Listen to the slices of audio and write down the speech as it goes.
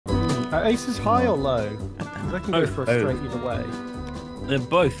Ace is high or low? 'Cause I can go for a straight either way. They're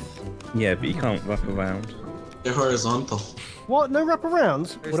both. Yeah, but you can't wrap around. They're horizontal. What? No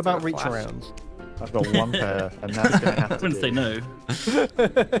wraparounds? What about reach arounds? I've got one pair, and that's going to have I to wouldn't say do.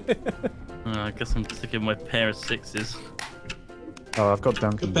 no. I guess I'm sticking my pair of 6s. Oh, I've got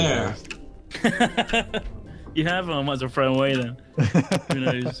Duncan. Good pair. You have? I might as well throw them away then. Who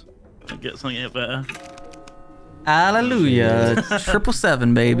knows? I'll get something out better. Hallelujah.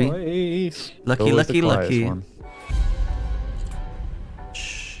 777, baby. Nice. Lucky, Always lucky, the quietest lucky. one.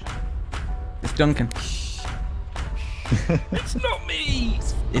 It's Duncan. It's not me!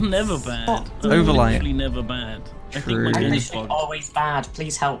 I'm never bad. I'm Overlight. literally never bad. I think my True. gun I'm is literally bugged. always bad.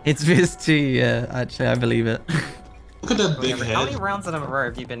 Please help. It's Viz too, yeah. Actually, I believe it. Look at that big How many head. rounds in a row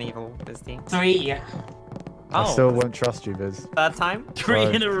have you been evil, Bizzy? 3. I still won't trust you, Viz. Third time? 3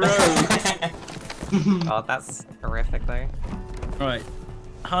 in a row. Oh, that's horrific though. Right.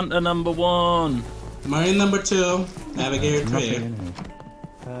 Hunter number 1. Marine number 2. Navigator Nothing 3. in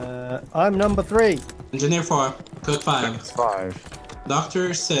here. I'm number 3. Engineer 4. Cook 5. It's 5.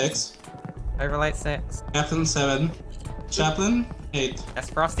 Doctor 6. Overlight 6. Captain 7. Chaplain 8. Yes,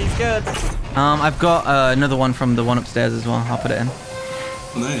 Frosty's good. I've got another one from the one upstairs as well. I'll put it in.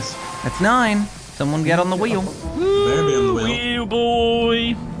 Nice. That's 9. Someone get on the wheel. Better be on the wheel. Wheel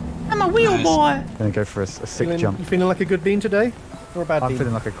boy. I'm a wheel Nice. boy. Gonna go for a sick jump. You feeling like a good bean today? Or a bad I'm bean?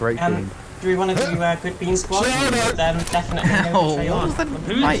 feeling like a great bean. Do we want to do good bean squad? Definitely no Ow, betrayal. what was that?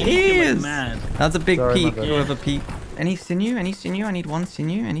 Who's My making me ears. mad? That's a big Sorry, peak. my bad. Whoever peak. Any sinew? Any sinew? I need one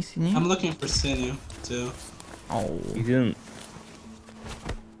sinew. Any sinew? I'm looking for sinew too. Oh. You didn't.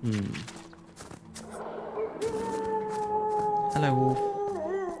 Hello, wolf.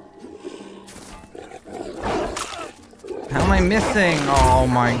 How am I missing? Oh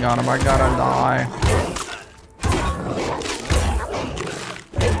my god, am I gonna die?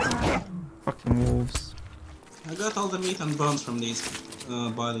 Fucking wolves. I got all the meat and bones from these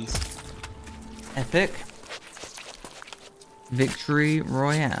bodies. Epic. Victory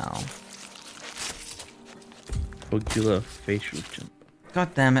Royale. Regular facial jump.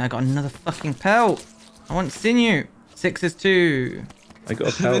 God damn it, I got another fucking pelt. I want sinew. 6 is 2. I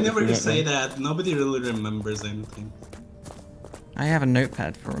got a pelt. Whenever if you want say one. that, nobody really remembers anything. I have a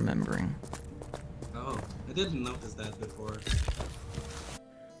notepad for remembering. Oh, I didn't notice that before.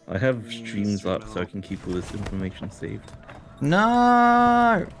 I have streams up so I can keep all this information saved.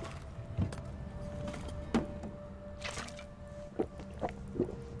 No!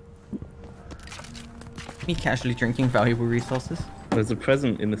 Me casually drinking valuable resources. There's a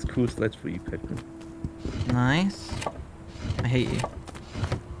present in this cool sledge for you, Pedguin. Nice. I hate you.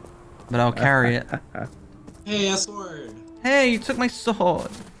 But I'll carry it. Hey, a sword! Hey, you took my sword.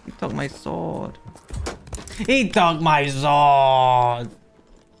 You took my sword. He took my sword.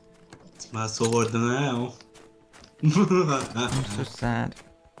 It's my sword now. I'm so sad.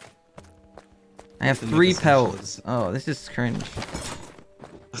 I have To make 3 us pelts. Oh, this is cringe.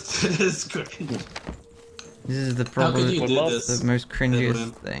 It's cringe. This is the How could probably you do this? the most cringiest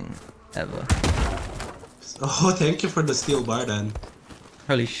Pedguin? thing ever. Oh, thank you for the steel bar then.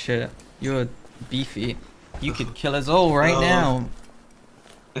 Holy shit. You're beefy. You could kill us all right Oh. now.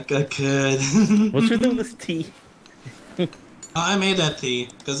 I could. What's with all this tea? I made that tea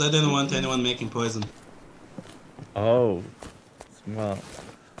because I didn't want anyone making poison. Oh, smart.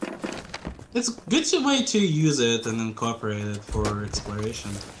 It's a good way to use it and incorporate it for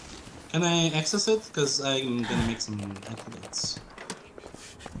exploration. Can I access it? Because I'm gonna make some activates.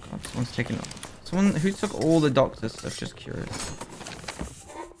 God, someone's taking someone who took all the doctor's stuff, just curious.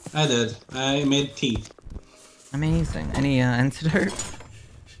 I did. I made tea. Amazing. Any antidote?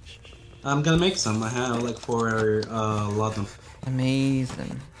 I'm gonna make some. I have like 4 laudanum.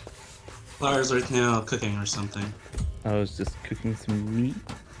 Amazing. Lars right now cooking or something. I was just cooking some meat.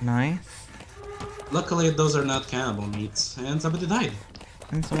 Nice. Luckily, those are not cannibal meats, and somebody died.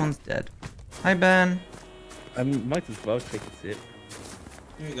 And someone's dead. Hi, Ben. I might as well take a sip.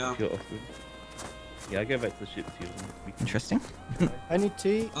 Here you go. If you're offered. Yeah, I go back to the ship too. We can... Interesting. I need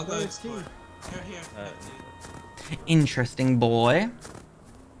tea. I'll go Where's explore. tea? Here, here. Uh, have tea. Interesting boy.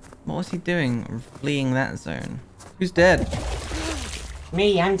 What was he doing? Fleeing that zone. Who's dead?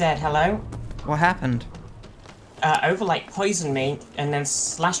 Me, I'm dead. Hello. What happened? Overlight poisoned me and then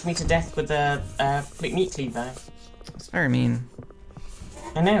slashed me to death with a meat cleaver. That's very mean.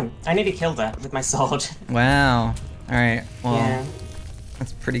 I know. I nearly killed her with my sword. Wow. Alright, well, Yeah.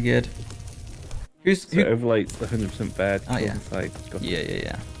 that's pretty good. Who's So who? Overlight's 100% bad. Oh, yeah. Inside.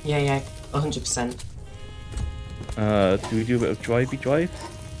 Yeah. Yeah, 100%. Do we do a bit of drivey drives?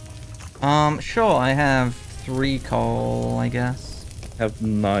 Sure, I have 3 coal, I guess. have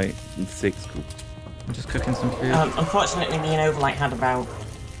 9 and 6 cool. I'm just cooking some food. Unfortunately, me and Overlight had about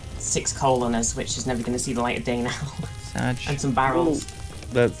 6 coal on us, which is never going to see the light of day now. Sag. And some barrels.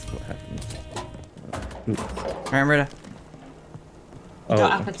 That's what happens. Alright, I'm ready. You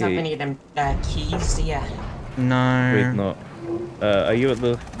don't happen to have any of them keys, do you? No. Wait, not. Are you at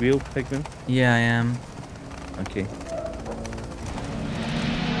the real Pedguin? Yeah, I am. Okay.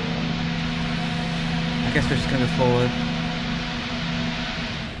 I guess we're just gonna go forward.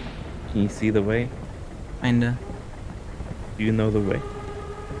 Can you see the way? Kinda. Do you know the way?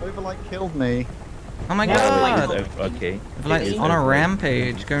 Overlight killed me. Oh my Yeah, god! like- Okay. Like It is on a over.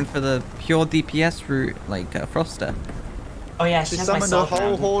 rampage, going for the pure DPS route, like Froster. Oh yeah, She she has my summoned a sword whole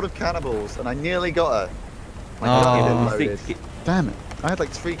round. horde of cannibals, and I nearly got her. My Oh. god, it loaded. 6 Damn it. I had like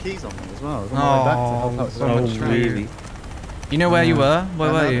 3 keys on me as well. I was on my way back to help out. so Oh, much trash. really? You know where you were? Where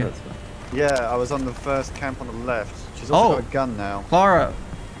I were know. you? That's fine. Yeah, I was on the first camp on the left. She's also Oh. got a gun now. Clara,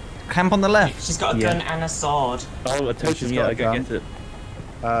 camp on the left. She's got a Yeah. gun and a sword. Oh, a totem, she's yeah, got I a gotta gun. get it.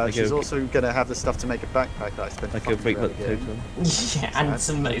 She's Okay. also going to have the stuff to make a backpack that I spent I fucking could break forever that getting. totem. Yeah, and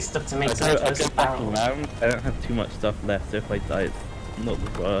some stuff to make I some go explosive back barrels. around. I don't have too much stuff left, so if I die, it's not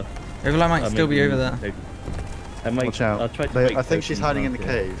the worst. Overlight might I'll still make be a over new there. totem. I might. Watch out. I'll try to They- break I think she's totens hiding in the around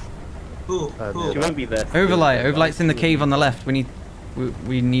here. cave. Who? She won't be there. Overlight's in the cave on the left. We need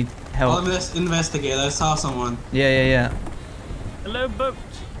I'll help. investigate. I saw someone. Yeah. Hello, boat.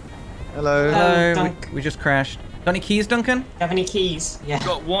 Hello. Hello. Dunk. We just crashed. Got any keys, Duncan? You have any keys? Yeah.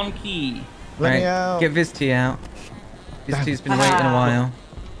 Got 1 key. Let me Right, out. get Vizty out. Vizty's been waiting a while.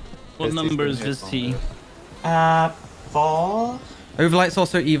 What This number is is this T? 4. Overlight's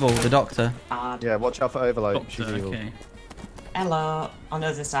also evil, the doctor. Yeah, watch out for Overlight. Doctor, She's evil. okay. Hello, on the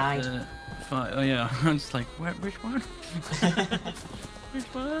other side. 5. Oh yeah, I'm just like, which one? Which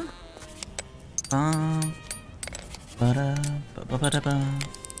one? Ba-da-ba-ba-da-ba.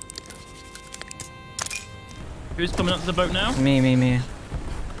 Who's coming up to the boat now? Me.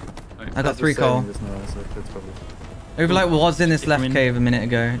 I got 3 coal. Just now, so it's probably... Overlight was in this Stick left him in. cave a minute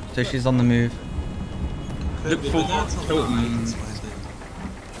ago, so she's on the move. Could Look be, for but that's a lot. totens.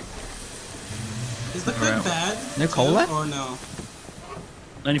 Is the cook Right. bad? No coal too, left? Or no?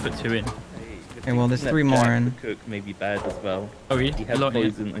 I only put 2 in. Okay, well, there's That 3 more Jack, in. The cook may be bad as well. Oh yeah? He has Lot, yeah.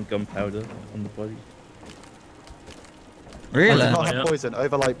 poison and gunpowder on the body. I Really? did not Oh, have yeah. poison.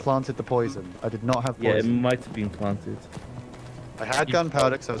 Overlight planted the poison. I did not have Yeah, it poison. might have been planted. I had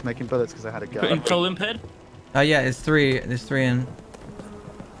gunpowder because I was making bullets because I had a Putting gun. coal in, Ped? Oh yeah, it's 3. There's 3 in.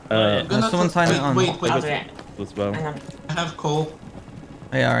 yeah. someone's signing it on. Wait, I'll do wait. it. As well. Hang on. I have coal.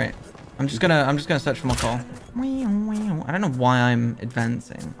 Oh, yeah, alright. I'm just gonna search for more coal. I don't know why I'm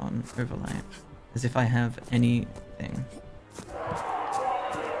advancing on Overlight. As if I have anything.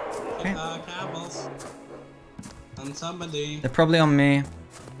 Okay. Camels. On somebody. They're probably on me.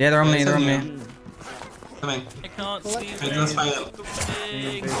 Yeah, they're on me, they're on me. Coming. I can't see Hey, let's fight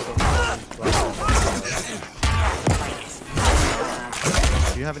them.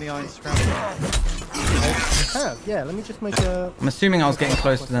 Do you have any iron scramble? Yeah, let me just make a I'm assuming I was getting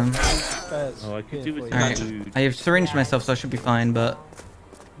close to them. spares. Oh, I could do here with for you. Alright. food. I have syringed myself, so I should be fine, but...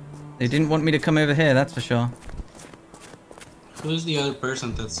 They didn't want me to come over here, that's for sure. Who's the other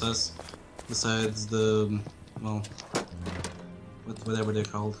person that says, besides the, well, whatever they're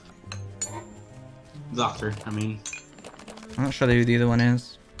called? Doctor, I mean. I'm not sure who the other one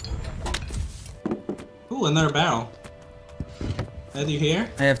is. Ooh, another barrel. Ed, you here?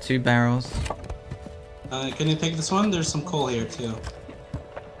 I have 2 barrels. Can you take this one? There's some coal here too.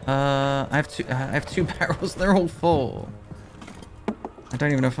 I have two barrels, they're all full. I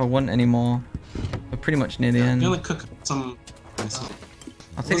don't even know if I want any more. We're pretty much near the I'm end. gonna cook some myself.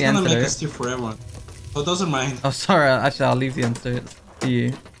 I'll I take was the gonna make a antidote. stew for everyone. Oh, those are mine. Oh, sorry, actually, I'll leave the antidotes for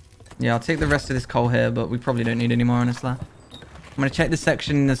you. Yeah, I'll take the rest of this coal here, but we probably don't need any more, honestly. I'm gonna check this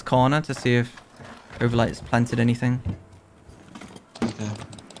section in this corner to see if Overlight's planted anything. Okay.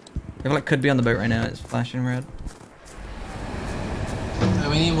 Overlight could be on the boat right now, it's flashing red.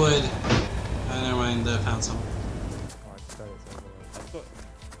 We need wood. Never mind, I found some.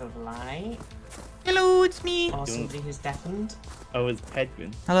 Overlight. Hello, it's me! Or somebody who's deafened. Oh, it's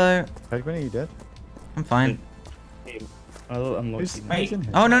Pedguin. Hello, Pedguin, are you dead? I'm fine. I'll unlock Who's, you. who's in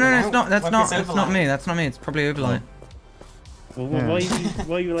here? Oh, no, it's not, What is that's not Overlight? me, that's not me, it's probably Overlight. Well, Yeah.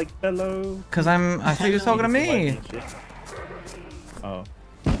 why are you like, hello? Cause I thought you were talking to me! Oh.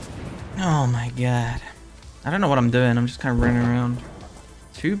 Oh my god. I don't know what I'm doing. I'm just kind of running around.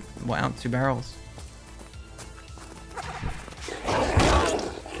 2 barrels.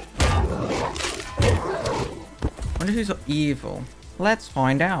 Wonder who's evil. Let's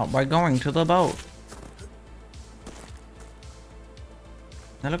find out by going to the boat.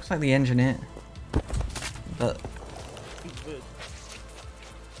 That looks like the engineer. But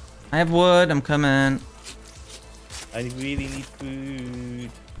I have wood. I'm coming. I really need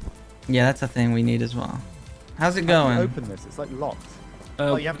food. Yeah, that's a thing we need as well. How's it How do you going? open this? It's like locked.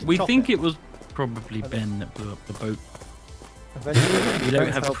 Oh, you have to We chop think it. it was probably Ben that blew up the boat. Eventually, We don't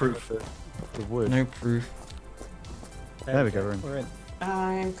It's have helping proof. with the wood. No proof. There we go, we're in. We're in.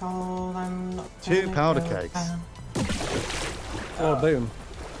 I'm cold, I'm not 2 gonna powder go kegs. down. Oh, boom.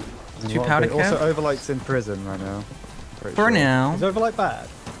 There's a 2 lot of powder big- Also, kegs? Overlight's in prison right now. Pretty For sure. now. Is Overlight bad?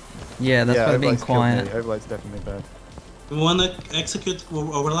 Yeah, that's why they're being Overlight's killed quiet. me. Overlight's definitely bad. You wanna execute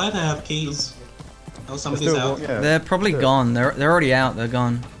Overlight? I have keys. Oh, somebody's Still, out. yeah. They're probably Good. gone. They're already out. They're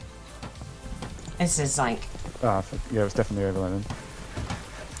gone. This is like, Ah, yeah, it's definitely Overlight then.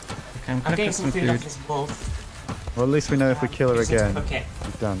 Okay, I'm I'm gonna getting cook some some food off food. this wolf. Well, at least we know if we kill her Using to again, cook it.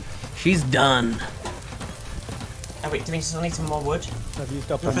 she's done. She's done. Oh wait, do we still need some more wood? I've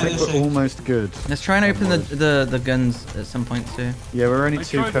used up You're I my think we're finishing. almost good. Let's try and open the guns at some point too. Yeah, we're only I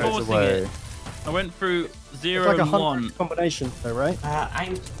 2 tried codes forcing away. it. I went through It's 0 like a and 1. 100 combination, though, right?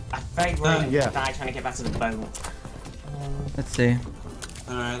 I'm very worried yeah. to die trying to get back to the boat. Let's see.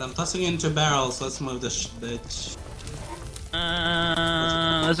 Alright, I'm tossing into barrels. Let's move this bitch.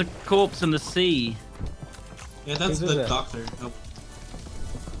 There's a corpse in the sea. Yeah, that's Whose is the it? doctor. Oh.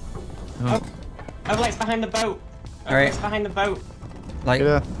 Oh, Overlight's behind the boat. Alright. Overlight's behind the boat. like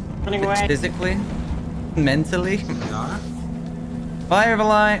Yeah. Running away. physically, mentally. They are? Bye,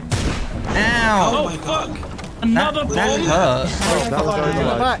 Everlight. Ow! Oh my god. Another That boat! hurt. That was It's in the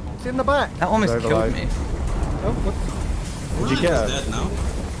Overlight. back. It's in the back. That almost It's killed Overlight. me. Oh, what? Did you get Overlight her? is dead now.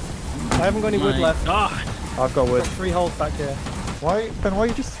 I haven't got any wood My left. God. I've got wood. Got 3 holes back here. Why, Ben, why are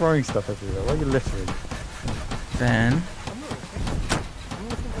you just throwing stuff everywhere? Why are you littering? Ben.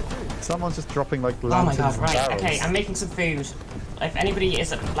 Someone's just dropping like Oh my lanterns god, and right, barrels. okay, I'm making some food. If anybody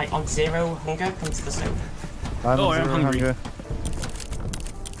is like on 0 hunger, come to the stove. I'm Oh, on I'm 0 hungry. hunger.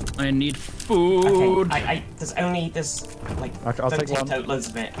 I need Okay, food. there's like, I'll don't take take one. out loads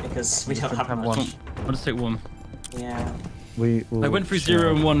of it because we don't Just have have much. one. I'll just take one. Yeah. We will I went through share.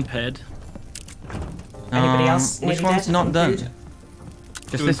 0 and 1 ped. Anybody else? Which nearly one's dead not from done? food?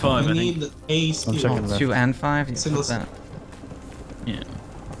 Just 2 and this one. 5, I We think. need a steel. checking left. 2 and 5. Yeah, Single what's that? Yeah.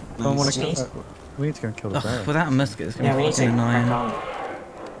 I don't wanna Sneeze. kill, we need to go and kill the bear. Ugh, without a musket, it's gonna Yeah, we be need to fucking crack annoying. on.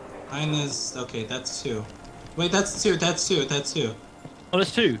 Mine is okay. That's 2. Wait, that's 2. That's 2. That's 2. Oh,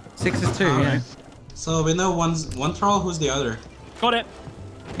 there's 2. 6 is 2, yeah. Alright. So we know one troll. Who's the other? Got it.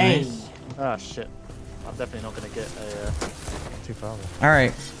 Hey. Ah, shit. I'm definitely not gonna get a too far.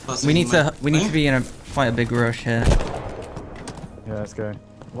 Alright, Plus we need my- to be in quite a big rush here. Yeah, let's go.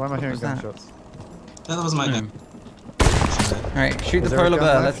 Why am I hearing was that? gunshots? That was my Hmm. gun. Alright, shoot the Is there a polar gun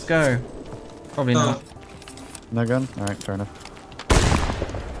bear, left? let's go. Probably Oh, not. No gun? Alright, fair enough.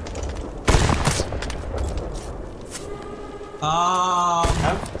 Oh,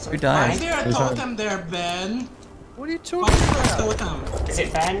 Who died? Is there a Who's that? totem there, Ben? What are you What's talking the about? totem? is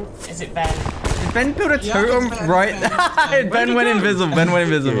it Ben? Is it Ben? Did Ben build a Yeah, totem? Ben, Right. Ben. Ben went invisible. Ben went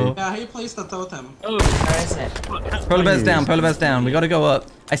invisible. Yeah, he placed the totem. Oh, Where is it? Polar bear's down. Polar bear's down. We gotta go up.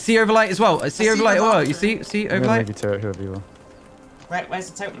 I see Overlight as well. I see I see Overlight. the Oh, you doctor. see I'm gonna leave Overlight? you to it, whoever you are. Where's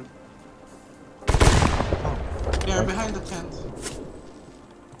the totem? Here, behind the tent.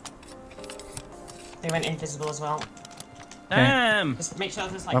 They went invisible as well. damn. Just make sure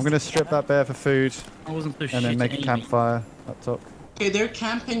there's like. I'm gonna stick strip together. that bear for food I wasn't so and then shit make at a aiming. campfire up top. Okay, they're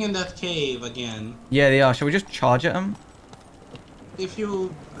camping in that cave again. Yeah, they are. Shall we just charge at them? If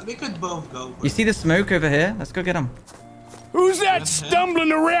you, we could both go. You see the smoke over here? Let's go get them. Who's that Okay.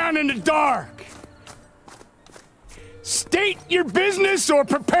 stumbling around in the dark? State your business or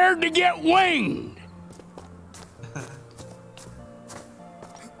prepare to get winged.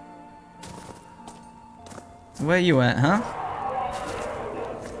 Where you at, huh?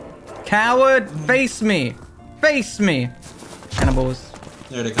 Coward! Face me! Face me! Cannibals.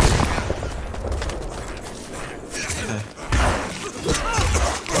 There they go. Okay.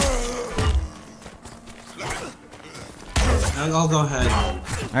 I'll go ahead.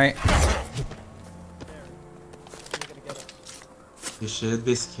 Alright. You should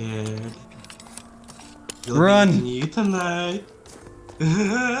be scared. You'll Run. be eating you tonight.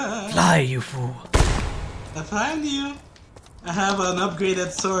 I Fly, you fool. found you. I have an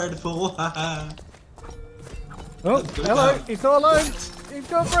upgraded sword, fool. Oh, hello. He's not alone. He's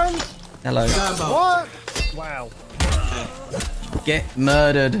got friends. Hello. Jumbo. What? Wow. Get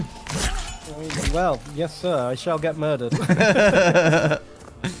murdered. Well, yes, sir. I shall get murdered.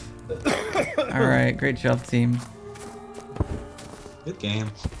 Alright, great job, team. Good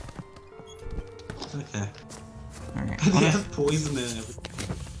game. Okay. Alright. They have poison in it.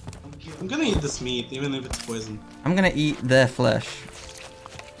 I'm gonna eat this meat, even if it's poison. I'm gonna eat their flesh.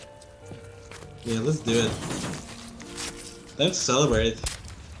 Yeah, let's do it. Time to celebrate.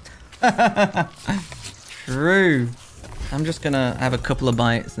 True. I'm just gonna have a couple of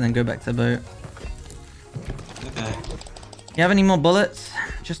bites and then go back to the boat. Okay. You have any more bullets?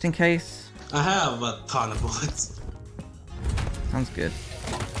 Just in case? I have a ton of bullets. Sounds good.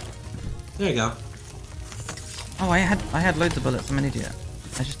 There you go. Oh, I had loads of bullets. I'm an idiot.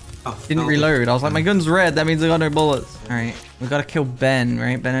 I just didn't Oh, reload. I was like, my gun's red. That means I got no bullets. All right, we gotta kill Ben,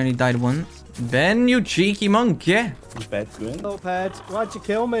 right? Ben only died once. Ben, you cheeky monkey. Pedguin. Hello, Ped. Why'd you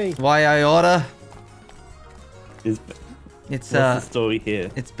kill me? Why I order? Is It's what's the story here?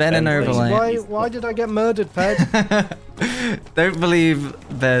 it's Ben and playing Overlay. Why did I get murdered, Ped? Don't believe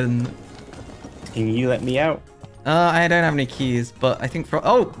Ben. Can you let me out? I don't have any keys, but I think for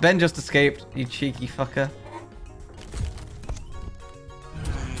oh, Ben just escaped. You cheeky fucker.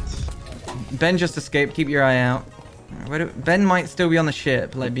 Ben just escaped. Keep your eye out. Ben might still be on the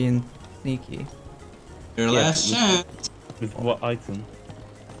ship, like being sneaky. Your last chance. With what item?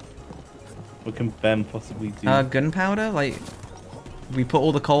 What can Ben possibly do? Gunpowder? Like, we put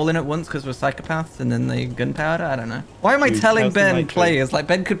all the coal in at once because we're psychopaths and then they gunpowder? I don't know. Why am I Dude, telling how's the Ben nitro? plays? Like,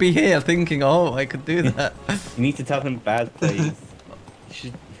 Ben could be here thinking, oh, I could do that. You need to tell him bad plays. You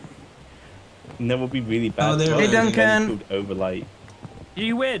should. And that would be really bad. Oh, there Hey, it is. Duncan. Overlight.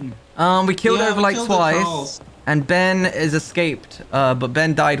 You win. We killed Yeah, we Overlight killed the twice. Thralls. And Ben is escaped, but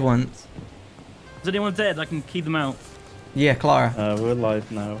Ben died once. Is anyone dead? I can keep them out. Yeah, Clara. We're alive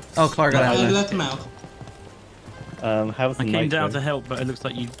now. Oh, Clara got out I there. let him out. How's the I came down nitro? to help, but it looks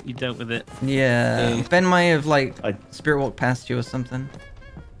like you dealt with it. Yeah. Yeah. Ben might have, like, I- spirit walked past you or something.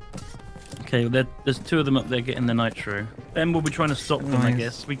 Okay, well, there's two of them up there getting the nitro. Ben will be trying to stop them, I Nice.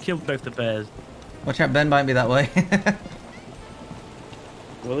 guess. We killed both the bears. Watch out, Ben might be that way.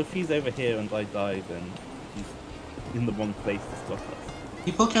 Well, if he's over here and I die, then he's in the wrong place to stop us.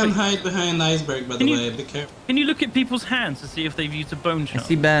 People can hide behind the iceberg, by the Can you- way. Be careful. Can you look at people's hands to see if they've used a bone I charm?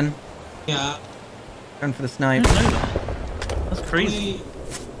 see Ben. Yeah. Going for the I snipe. didn't know that. That's crazy.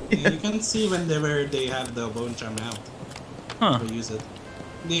 Yeah, you can see whenever they have the bone charm out. Huh. Or use it.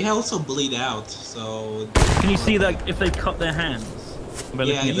 They also bleed out, so... Can you see that if they cut their hands? By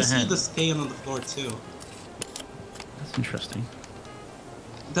Yeah, looking at you their see hands. the stain on the floor too. That's interesting.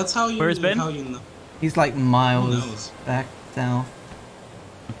 That's how you, Where is Ben? how you know. He's like Who miles knows? back south.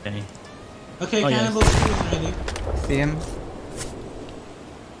 Okay. Okay, Oh, yes. Cannibal Stew is ready. See him?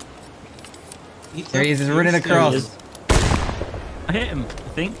 Eat There he up is, he's your running stew. across. I hit him, I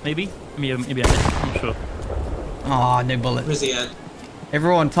think. Maybe I hit. I'm not sure. Oh, no bullets. Where's he at?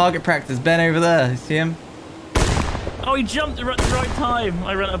 Everyone, target practice. Ben over there. You see him? Oh, he jumped at the right time.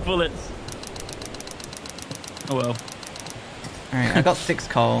 I ran out of bullets. Oh well. Alright, I got 6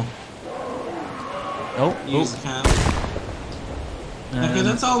 coal. Oh, Use the can. Okay,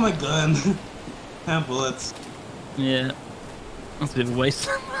 that's all my gun. 10 bullets. Yeah. That's a bit of a waste.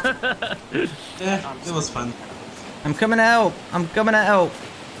 Yeah, it was fun. I'm coming out. I'm coming out.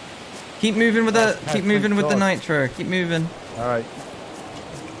 Keep moving with the Nice, keep moving with the God. nitro. Keep moving. All right.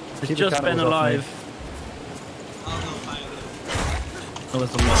 It's Keep the just been cannibals off me. alive. Oh, no, fire. Oh,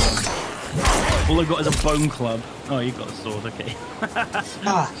 that's a lot. All I got is a bone club. Oh, you got a sword. Okay.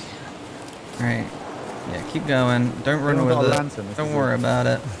 Ah, Alright. Yeah, keep going. Don't run We've with got a it. lantern, this Don't is worry about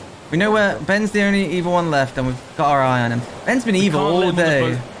it. We know where Ben's the only evil one left, and we've got our eye on him. Ben's been We evil can't let all him on the day.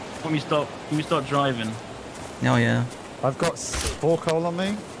 boat when we start driving. Oh yeah. I've got 4 coal on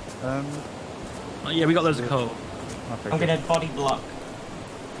me. Oh, yeah, we got loads of coal. I'm gonna body block.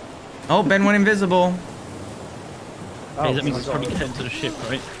 Oh, Ben went invisible. Okay, that means I it's got probably it. heading to the ship,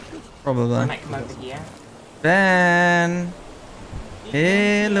 right? I Probably. might come over here. Ben.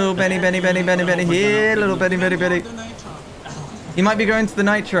 Hello, Benny, Benny, Benny, Benny, Benny. Here, little Benny, Benny, Benny. The nitro. He might be going to the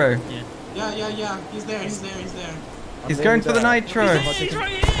nitro. Yeah. He's there. He's going for the nitro. He's right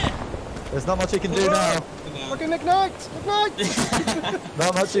here! There's not much you can do now. Fucking ignite! Ignite!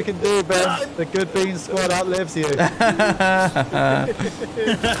 Not much you can do, Ben. The good bean squad outlives you.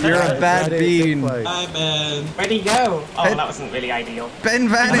 You're a bad bean. Bye, Ben. Where'd he go? Oh, that wasn't really ideal. Ben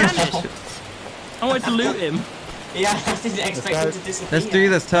vanished. I wanted to loot him. Yeah, I didn't expect him go. to disappear. Let's do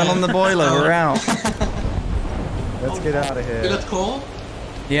this. Turn on the boiler. We're out. Let's get out of You here. got coal?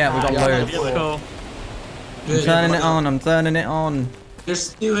 Yeah, we got Yeah, loads. Yeah, cool. I'm Good. turning it on. I'm turning it on. There's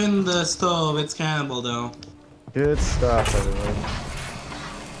stew in the stove. It's cannibal though. Good stuff, everyone.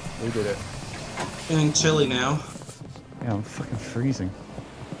 We did it. Feeling chilly now. Yeah, I'm fucking freezing.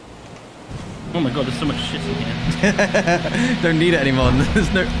 Oh my god, there's so much shit in here. Don't need it anymore.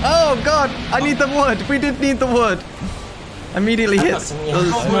 There's no. Oh god! I need the wood. We did need the wood. Immediately I've hit got some, the yeah. Don't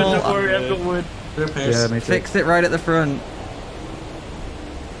small... worry, I've got wood. Repairs. Yeah, me too. Fix it right at the front.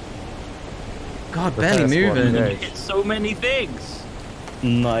 God, barely Repair squad, moving. yeah. Hit so many things.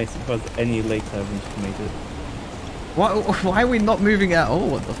 Nice, if I was any later, I wouldn't have made it. Why are we not moving at all?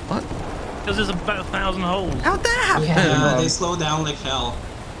 What the fuck? Because there's about 1,000 holes. How'd that happen? Yeah, they slow down like hell.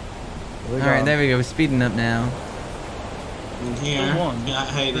 Alright, there we go. We're speeding up now. In here, one. yeah,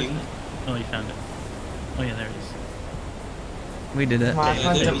 hiding. Oh, you found it. Oh yeah, there it is. We did it. Well, I Yeah,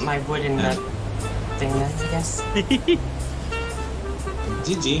 can't there dump is. my wood in the thing then, I guess.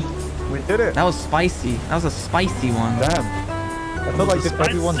 GG. We did it. That was spicy. That was a spicy one. Damn. I felt like did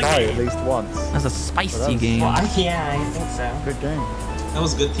everyone die at least once. That was a spicy Well, that was- game. Well, yeah, I think so. Good game. That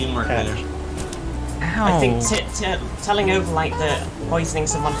was good teamwork there. Ow. I think telling over like the poisoning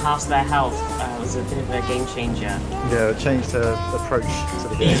someone halves their health was a bit of a game changer. Yeah, it changed her approach to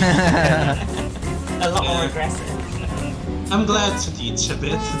the game. A lot more aggressive. I'm glad to teach a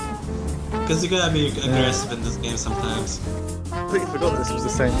bit. Because you gotta be aggressive in this game sometimes. I completely forgot this was the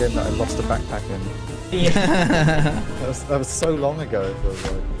same game that I lost a backpack in. Yeah. That was so long ago, it feels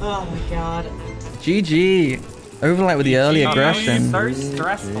like. Oh my god. GG. Overlight with the early Oh, aggression. so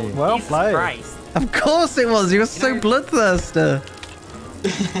stressful. Well Jesus played. Christ. Of course it was. You were so bloodthirsty.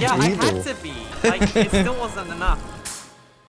 Yeah, I Evil. had to be. Like, it still wasn't enough.